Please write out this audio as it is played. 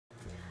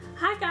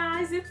Hi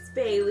guys, it's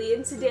Bailey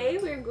and today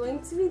we're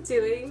going to be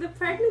doing the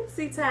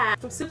pregnancy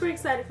test. I'm super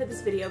excited for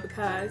this video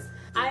because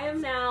I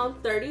am now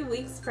 30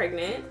 weeks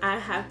pregnant. I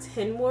have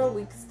 10 more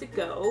weeks to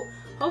go.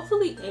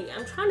 Hopefully 8.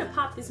 I'm trying to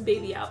pop this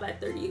baby out by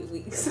 38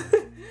 weeks.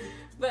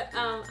 But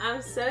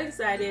I'm so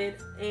excited,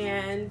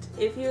 and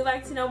if you'd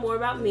like to know more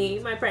about me,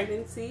 my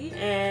pregnancy,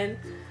 and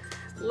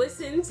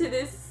listen to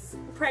this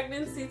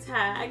pregnancy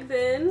tag,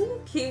 then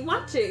keep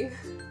watching.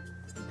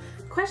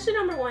 Question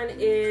number 1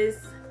 is,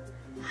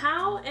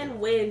 how and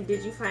when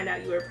did you find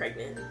out you were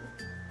pregnant?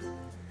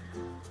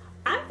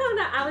 I found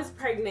out I was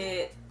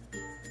pregnant.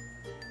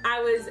 I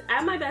was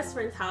at my best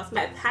friend's house. I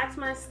had packed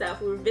my stuff.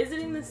 We were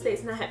visiting the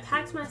States and I had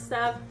packed my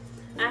stuff.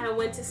 I had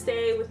went to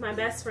stay with my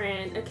best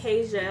friend,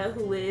 Acacia,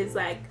 who lives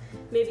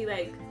maybe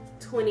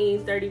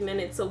 20-30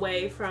 minutes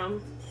away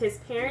from his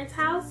parents'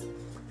 house,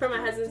 from my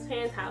husband's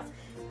parents' house.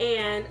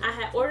 And I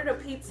had ordered a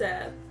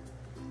pizza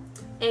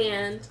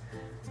and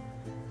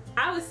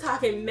I was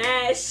talking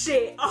mad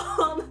shit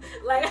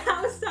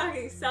I was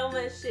talking so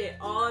much shit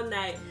all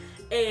night,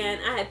 and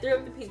I had threw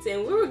up the pizza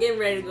and we were getting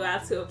ready to go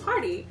out to a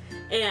party,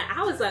 and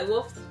I was like,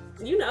 well,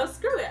 you know,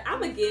 screw it, I'm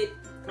gonna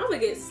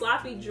get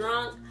sloppy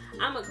drunk,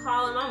 I'm gonna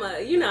call him,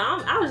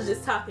 I was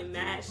just talking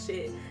mad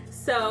shit.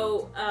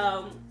 So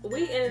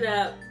we ended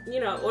up,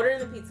 ordering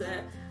the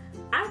pizza.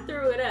 I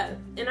threw it up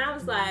and I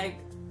was like,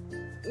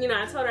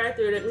 I told her I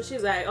threw it up and she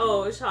was like,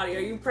 oh, Shawty, are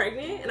you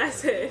pregnant? And I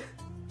said,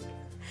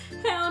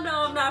 hell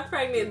no, I'm not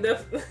pregnant.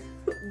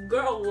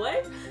 Girl,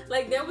 what?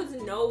 There was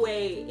no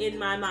way in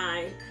my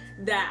mind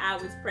that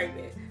I was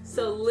pregnant.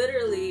 So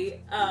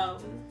literally,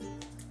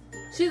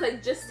 she's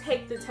like, just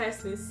take the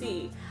test and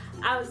see.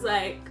 I was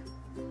like,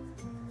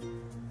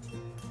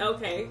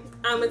 okay,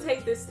 I'm gonna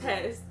take this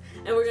test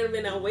and we're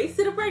gonna waste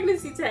a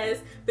pregnancy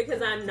test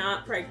because I'm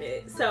not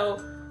pregnant.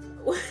 So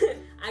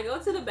I go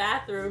to the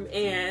bathroom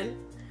and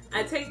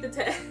I take the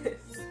test.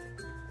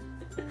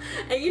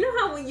 And you know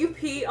how when you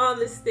pee on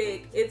the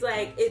stick, it's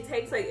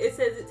it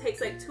says it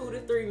takes 2 to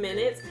 3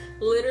 minutes,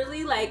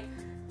 literally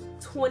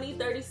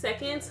 20-30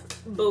 seconds,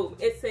 boom,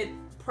 it said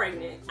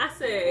pregnant. I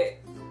said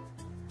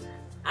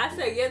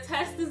your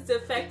test is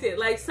defective,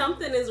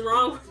 something is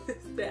wrong with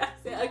this test.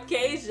 I said,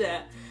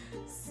 Acacia,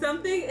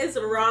 something is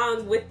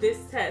wrong with this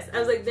test. I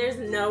was like, there's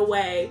no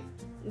way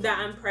that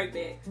I'm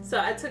pregnant. So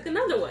I took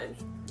another one,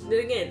 did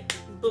it again,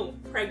 boom,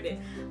 pregnant.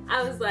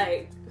 I was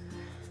like,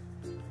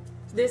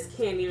 this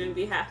can't even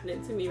be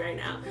happening to me right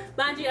now.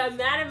 Mind you, I'm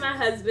mad at my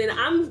husband.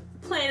 I'm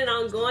planning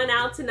on going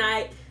out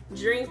tonight,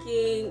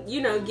 drinking,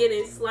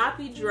 getting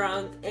sloppy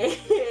drunk,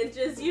 and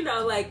just,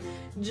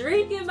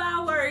 drinking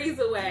my worries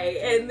away.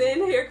 And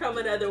then here come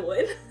another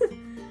one.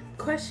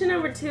 Question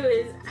number 2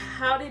 is,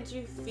 how did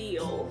you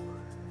feel?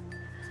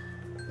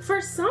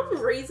 For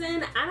some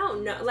reason, I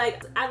don't know,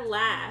 I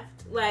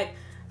laughed.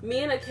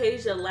 Me and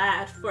Acacia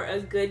laughed for a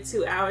good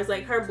 2 hours.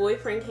 Her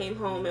boyfriend came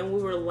home and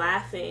we were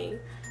laughing.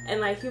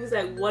 And he was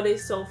like, what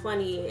is so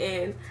funny?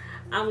 And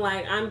I'm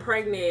like, I'm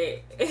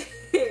pregnant.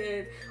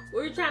 And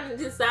we're trying to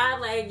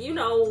decide,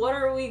 what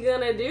are we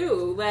gonna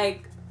do? I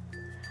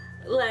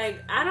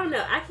don't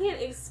know. I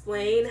can't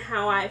explain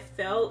how I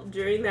felt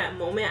during that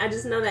moment. I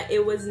just know that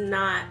it wasn't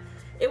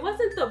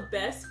the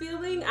best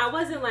feeling. I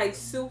wasn't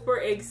super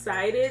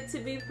excited to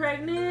be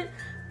pregnant.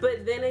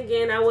 But then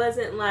again, I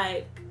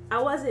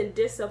wasn't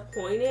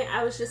disappointed.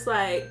 I was just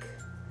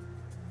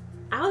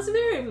I was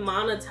very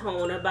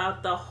monotone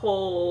about the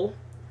whole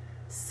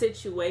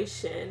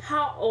situation.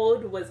 How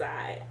old was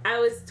I? I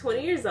was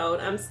 20 years old.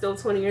 I'm still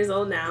 20 years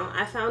old now.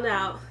 I found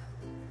out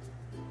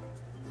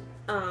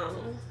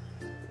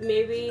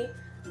maybe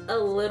a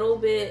little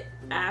bit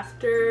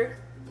after.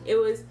 It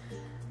was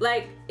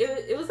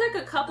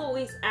a couple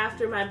weeks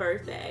after my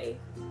birthday,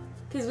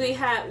 because we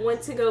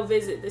went to go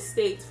visit the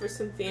States for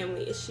some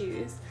family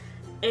issues.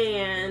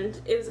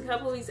 And it was a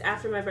couple weeks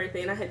after my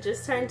birthday and I had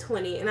just turned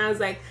 20, and I was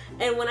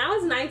and when I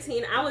was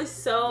 19, I was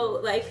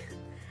so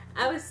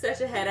I was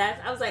such a head ass.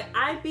 I was like,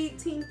 I beat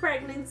teen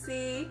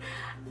pregnancy,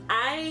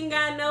 I ain't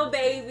got no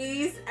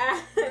babies.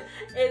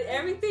 And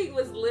everything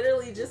was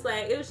literally just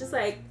it was just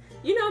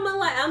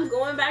I'm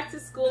going back to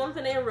school, I'm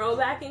finna enroll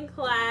back in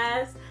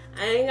class,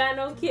 I ain't got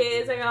no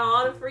kids, I got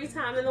all the free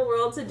time in the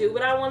world to do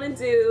what I want to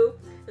do.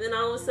 And then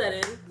all of a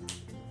sudden,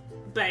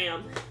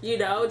 bam,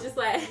 just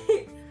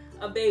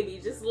a baby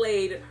just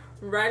laid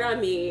right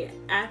on me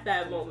at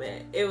that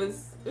moment. It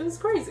was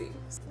crazy.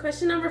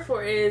 Question number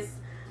 4 is,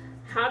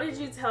 how did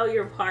you tell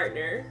your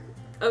partner?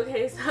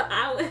 Okay, so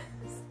I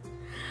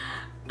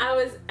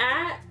was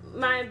at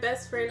my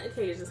best friend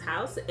Acacia's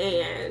house,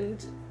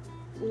 and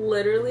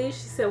literally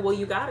she said, well,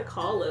 you gotta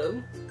call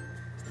him.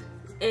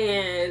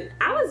 And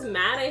I was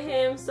mad at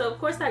him, so of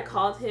course I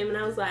called him and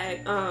I was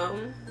like,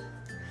 I'm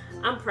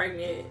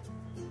pregnant.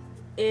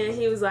 And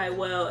he was like,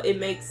 well, it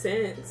makes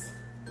sense.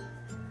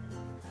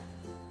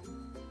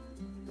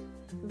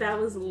 That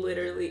was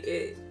literally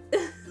it.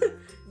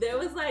 There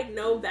was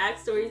no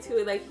backstory to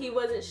it. He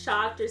wasn't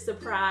shocked or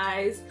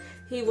surprised.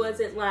 He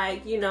wasn't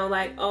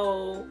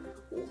oh,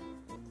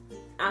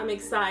 I'm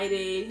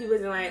excited. He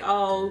wasn't like,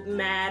 oh,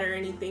 mad or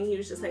anything. He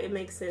was just like, it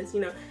makes sense,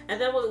 you know.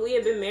 And then when we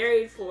had been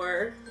married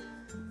for,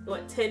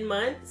 what, 10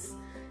 months?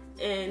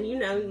 And, you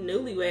know,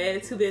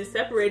 newlyweds who've been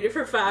separated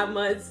for 5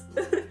 months.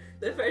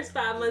 The first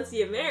 5 months of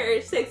your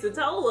marriage takes a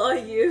toll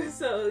on you.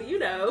 So, you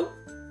know,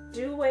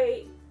 do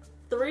wait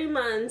 3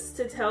 months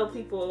to tell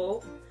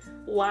people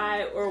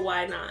why or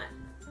why not.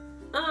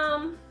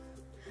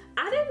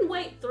 I didn't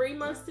wait 3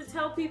 months to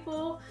tell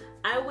people.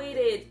 I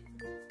waited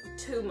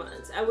 2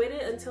 months. I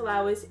waited until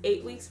I was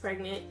 8 weeks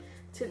pregnant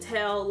to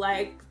tell,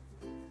 like,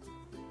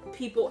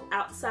 people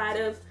outside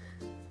of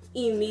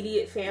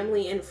immediate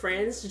family and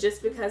friends,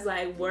 just because,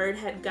 like, word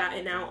had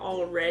gotten out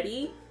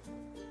already,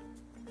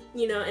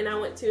 you know. And I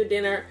went to a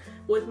dinner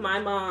with my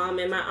mom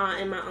and my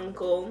aunt and my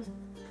uncle,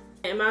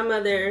 and my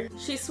mother,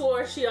 she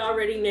swore she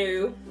already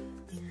knew.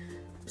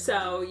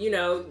 So, you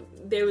know,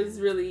 there was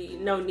really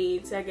no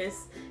need to, I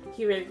guess,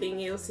 hear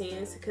everything else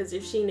in, because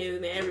if she knew,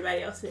 then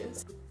everybody else knew.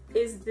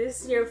 Is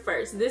this your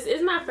first? This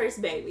is my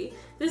first baby.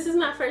 This is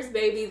my first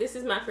baby. This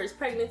is my first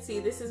pregnancy.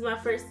 This is my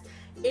first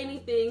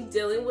anything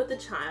dealing with a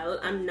child.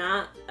 I'm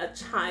not a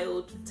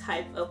child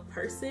type of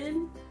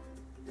person,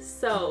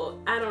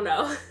 so I don't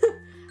know.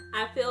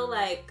 I feel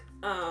like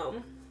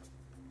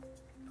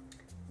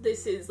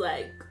this is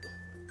like,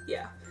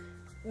 yeah,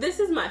 this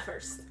is my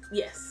first.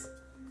 Yes.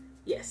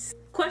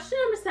 Question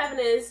number 7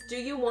 is, do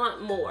you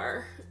want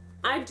more?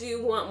 I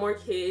do want more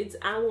kids.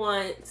 I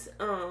want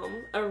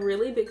a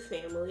really big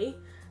family.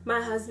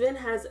 My husband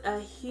has a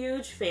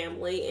huge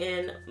family,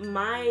 and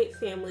my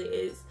family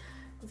is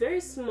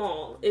very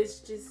small. It's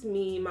just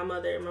me, my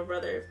mother, and my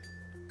brother.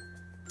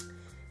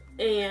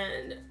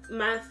 And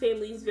my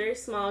family is very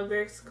small and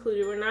very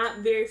secluded. We're not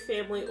very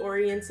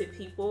family-oriented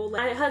people.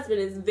 My husband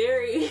is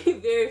very,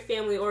 very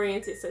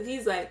family-oriented. So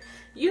he's like,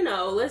 you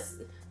know,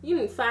 you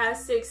need 5,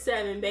 6,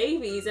 7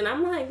 babies. And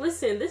I'm like,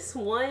 listen, this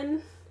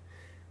one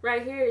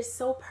right here is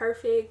so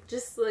perfect.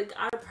 Just like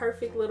our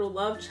perfect little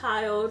love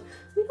child.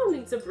 We don't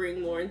need to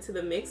bring more into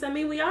the mix. I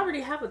mean, we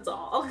already have a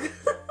dog.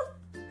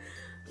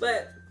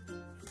 But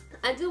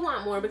I do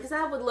want more, because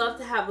I would love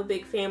to have a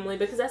big family,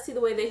 because I see the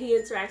way that he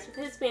interacts with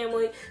his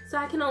family. So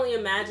I can only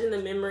imagine the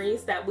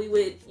memories that we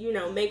would, you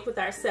know, make with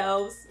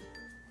ourselves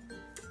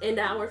and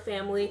our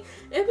family.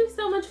 It'd be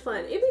so much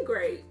fun. It'd be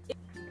great.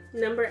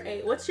 Number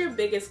 8, what's your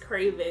biggest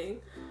craving?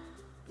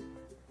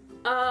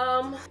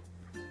 I'm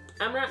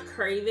not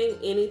craving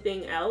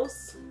anything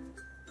else.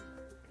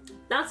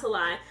 Not to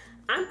lie,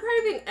 I'm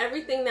craving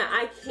everything that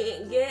I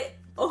can't get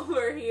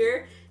over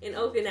here in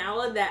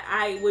Okinawa that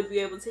I would be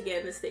able to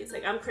get in the States.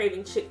 Like, I'm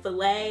craving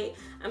Chick-fil-A,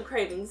 I'm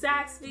craving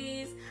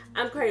Zaxby's,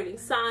 I'm craving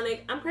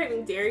Sonic, I'm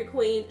craving Dairy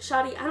Queen.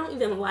 Shawty, I don't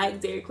even like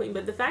Dairy Queen,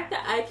 but the fact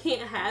that I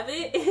can't have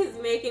it is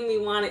making me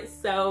want it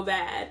so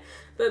bad.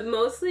 But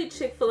mostly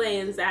Chick-fil-A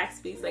and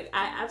Zaxby's. Like,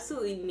 I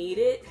absolutely need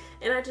it,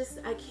 and I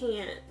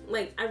can't.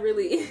 Like, I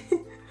really,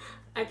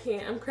 I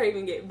can't. I'm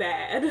craving it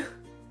bad.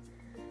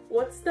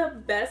 What's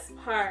the best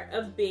part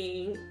of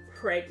being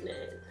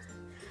pregnant?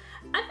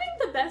 I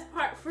think the best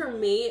part for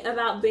me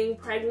about being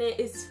pregnant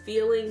is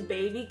feeling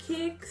baby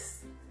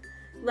kicks.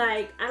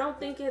 Like, I don't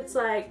think it's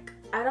like,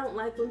 I don't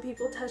like when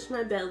people touch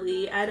my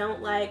belly. I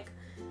don't like,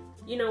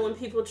 you know, when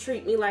people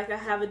treat me like I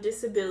have a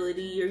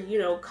disability, or, you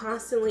know,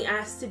 constantly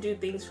ask to do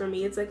things for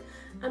me. It's like,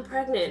 I'm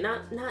pregnant,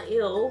 not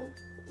ill,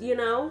 you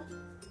know?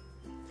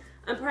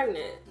 I'm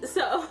pregnant.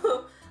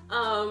 So,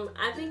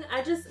 I think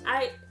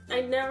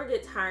I never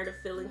get tired of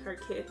feeling her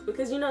kick,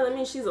 because, you know, that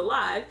means she's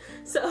alive.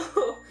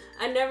 So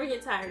I never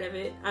get tired of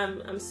it.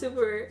 I'm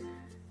super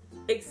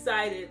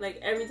excited. Like,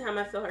 every time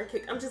I feel her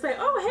kick, I'm just like,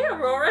 oh, hey,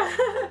 Aurora.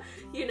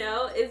 You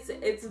know,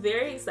 it's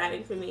very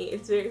exciting for me.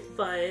 It's very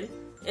fun.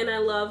 And I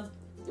love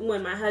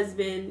when my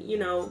husband, you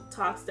know,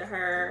 talks to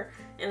her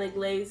and, like,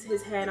 lays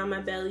his head on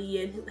my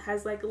belly and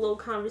has, like, a little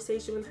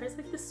conversation with her. It's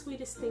like the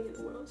sweetest thing in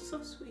the world.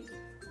 So sweet.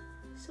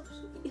 So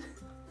sweet.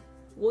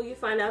 Will you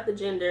find out the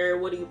gender?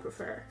 What do you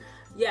prefer?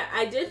 Yeah,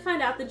 I did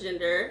find out the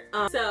gender.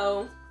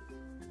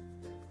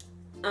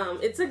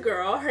 It's a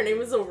girl. Her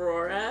name is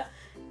Aurora.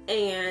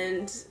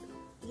 And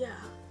yeah,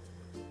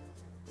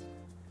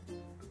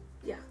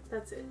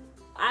 that's it.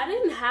 I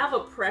didn't have a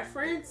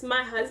preference.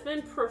 My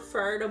husband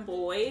preferred a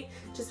boy,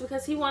 just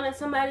because he wanted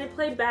somebody to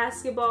play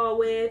basketball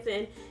with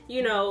and,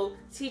 you know,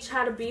 teach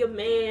how to be a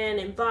man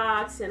and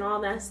box and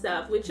all that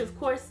stuff, which, of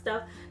course,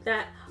 stuff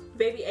that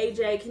baby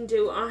AJ can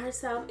do on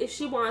herself if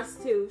she wants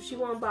to. If she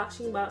wants to box,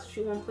 she can box. If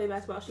she wants to play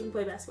basketball, she can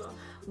play basketball.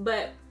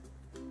 But,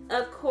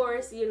 of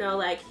course, you know,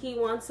 like, he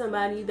wants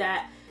somebody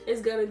that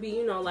is going to be,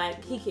 you know,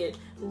 like, he can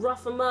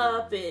rough him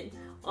up and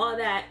all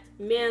that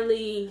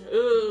manly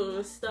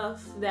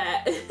stuff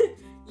that,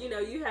 you know,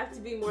 you have to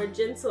be more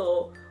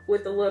gentle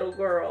with a little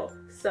girl.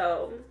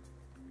 So,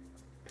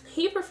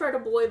 he preferred a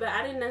boy, but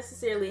I didn't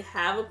necessarily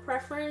have a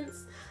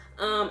preference.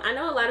 I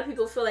know a lot of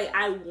people feel like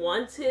I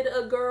wanted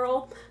a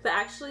girl, but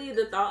actually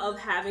the thought of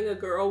having a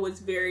girl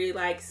was very,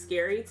 like,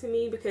 scary to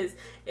me, because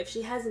if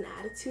she has an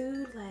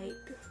attitude, like,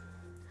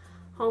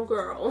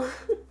 homegirl,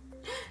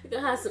 you're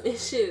gonna have some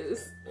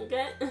issues,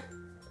 okay?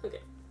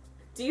 Okay.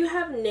 Do you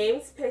have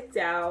names picked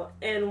out,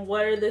 and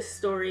what are the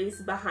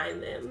stories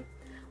behind them?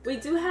 We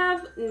do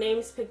have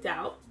names picked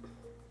out.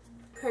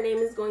 Her name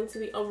is going to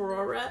be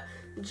Aurora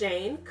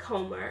Jane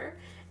Comer,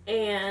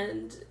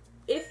 and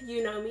if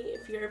you know me,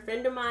 if you're a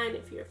friend of mine,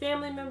 if you're a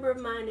family member of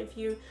mine, if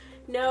you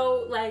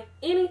know like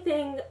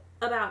anything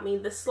about me,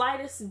 the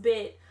slightest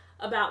bit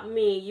about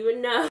me, you would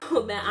know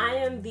that I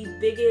am the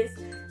biggest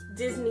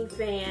Disney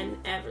fan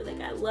ever. Like,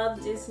 I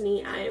love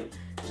Disney. I am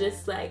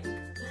just like,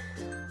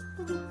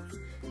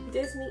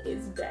 Disney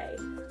is bae.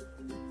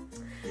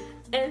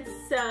 And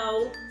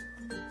so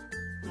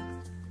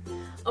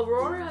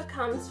Aurora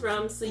comes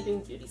from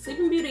Sleeping Beauty.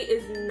 Sleeping Beauty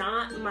is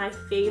not my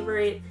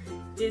favorite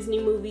Disney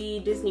movie,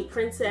 Disney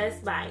princess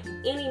by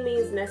any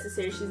means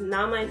necessary. She's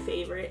not my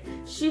favorite.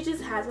 She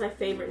just has my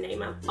favorite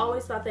name. I've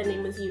always thought that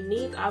name was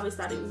unique. I always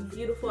thought it was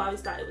beautiful. I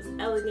always thought it was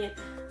elegant.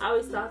 I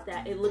always thought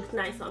that it looked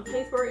nice on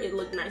paper. It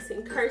looked nice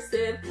in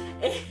cursive.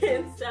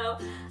 And so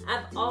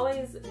I've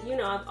always,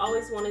 I've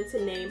always wanted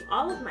to name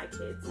all of my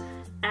kids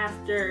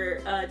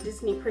after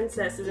Disney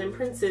princesses and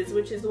princes,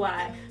 which is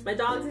why my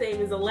dog's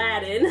name is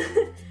Aladdin.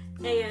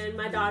 And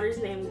my daughter's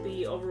name will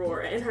be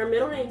Aurora, and her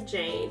middle name,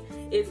 Jane,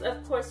 is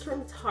of course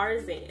from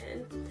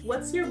Tarzan.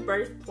 What's your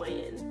birth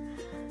plan?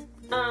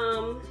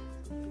 I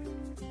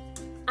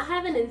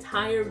have an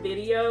entire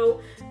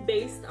video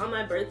based on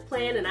my birth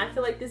plan, and I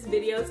feel like this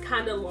video is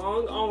kind of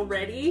long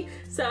already,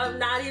 so I'm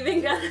not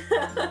even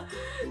gonna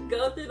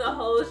go through the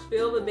whole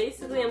spiel, but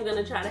basically I'm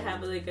gonna try to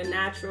have like a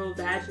natural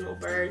vaginal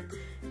birth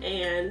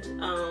and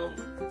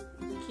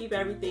keep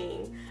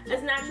everything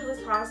as natural as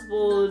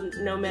possible,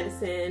 no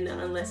medicine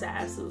unless I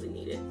absolutely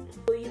need it.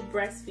 Will you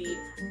breastfeed?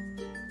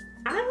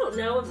 I don't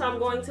know if I'm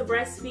going to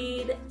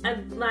breastfeed.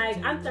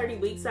 I'm 30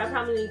 weeks, so I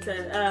probably need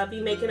to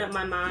be making up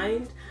my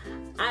mind.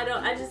 I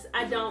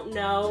don't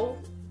know.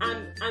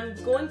 I'm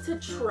going to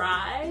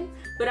try,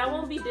 but I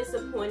won't be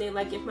disappointed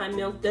like if my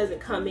milk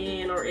doesn't come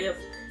in or if,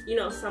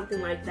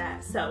 something like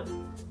that. So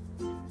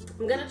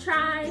I'm gonna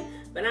try,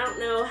 but I don't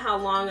know how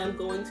long I'm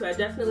going to. I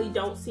definitely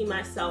don't see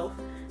myself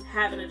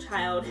having a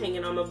child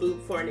hanging on my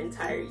boob for an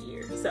entire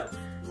year. So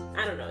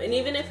I don't know. And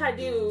even if I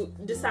do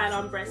decide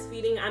on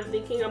breastfeeding, I'm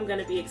thinking I'm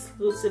gonna be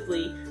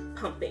exclusively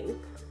pumping.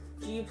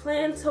 Do you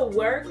plan to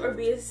work or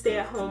be a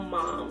stay-at-home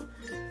mom?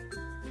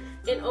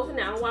 In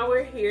Okinawa, while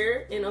we're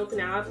here in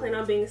Okinawa, I plan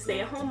on being a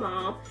stay-at-home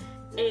mom,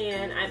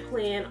 and I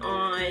plan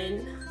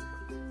on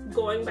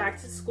going back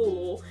to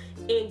school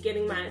and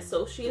getting my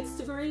associate's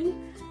degree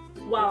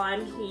while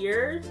I'm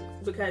here,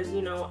 because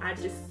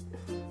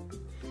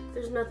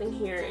there's nothing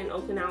here in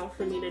Okinawa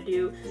for me to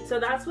do. So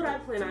that's what I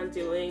plan on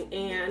doing.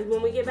 And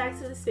when we get back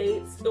to the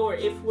States, or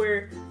if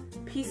we're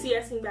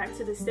PCSing back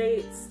to the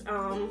States,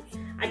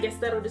 I guess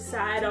that'll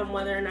decide on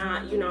whether or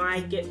not, I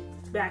get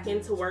back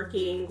into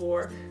working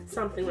or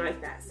something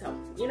like that. So,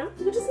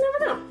 we just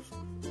never know.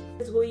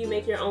 Will you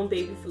make your own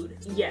baby food?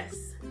 Yes.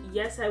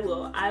 Yes, I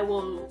will. I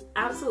will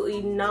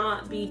absolutely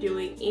not be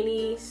doing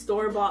any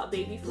store-bought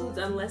baby foods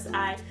unless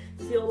I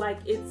feel like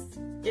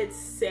it's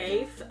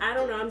safe. I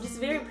don't know. I'm just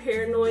very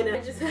paranoid, and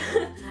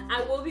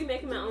I will be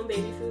making my own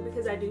baby food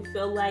because I do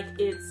feel like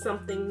it's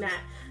something that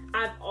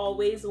I've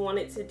always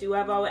wanted to do.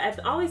 I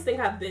always think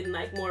I've been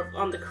like more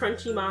on the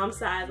crunchy mom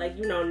side, like,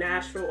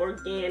 natural,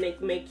 organic,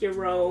 make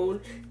your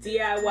own,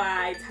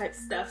 DIY type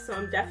stuff. So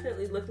I'm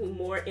definitely looking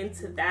more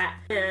into that.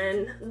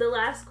 And the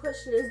last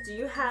question is, do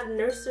you have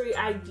nursery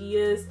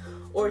ideas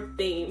or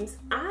themes?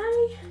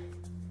 I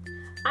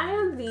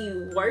am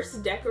the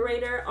worst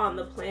decorator on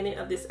the planet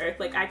of this earth.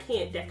 Like, I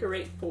can't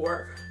decorate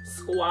for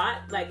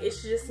squat. Like,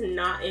 it's just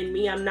not in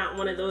me. I'm not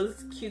one of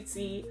those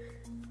cutesy,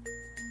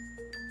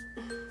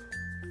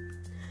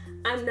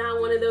 I'm not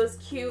one of those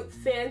cute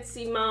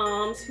fancy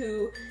moms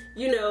who,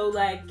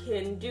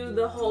 can do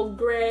the whole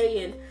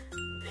gray and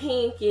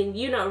pink and,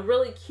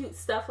 really cute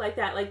stuff like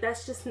that. Like,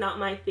 that's just not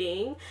my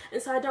thing.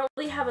 And so I don't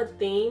really have a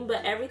theme,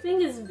 but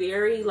everything is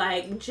very,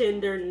 like,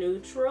 gender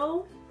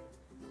neutral.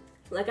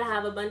 Like, I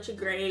have a bunch of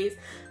grays,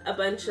 a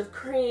bunch of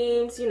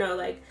creams,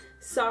 like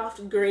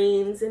soft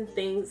greens and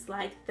things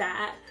like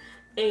that.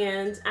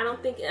 And I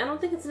don't think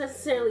it's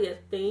necessarily a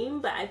theme,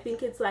 but I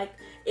think it's like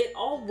it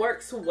all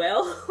works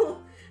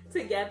well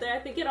together. I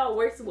think it all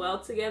works well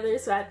together,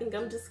 so I think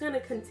I'm just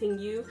gonna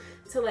continue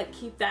to like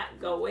keep that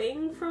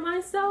going for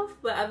myself.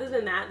 But other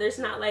than that, there's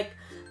not like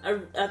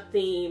a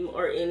theme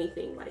or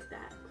anything like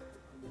that.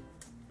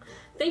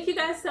 Thank you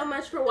guys so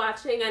much for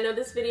watching. I know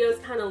this video is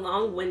kind of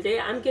long-winded.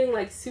 I'm getting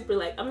like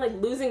I'm like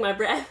losing my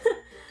breath.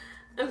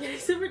 I'm getting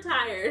super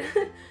tired.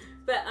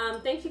 But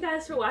thank you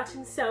guys for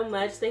watching so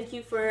much. Thank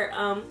you for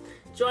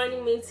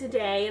joining me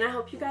today, and I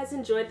hope you guys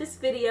enjoyed this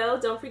video.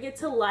 Don't forget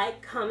to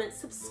like, comment,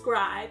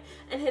 subscribe,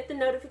 and hit the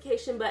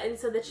notification button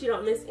so that you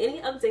don't miss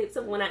any updates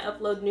of when I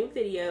upload new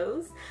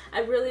videos. I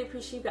really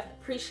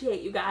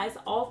appreciate you guys,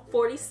 all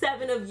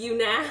 47 of you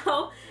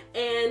now,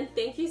 and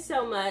thank you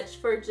so much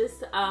for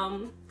just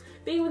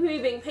being with me,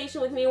 being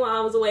patient with me while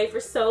I was away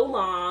for so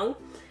long.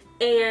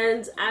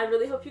 And I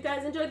really hope you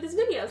guys enjoyed this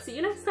video. See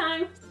you next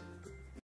time.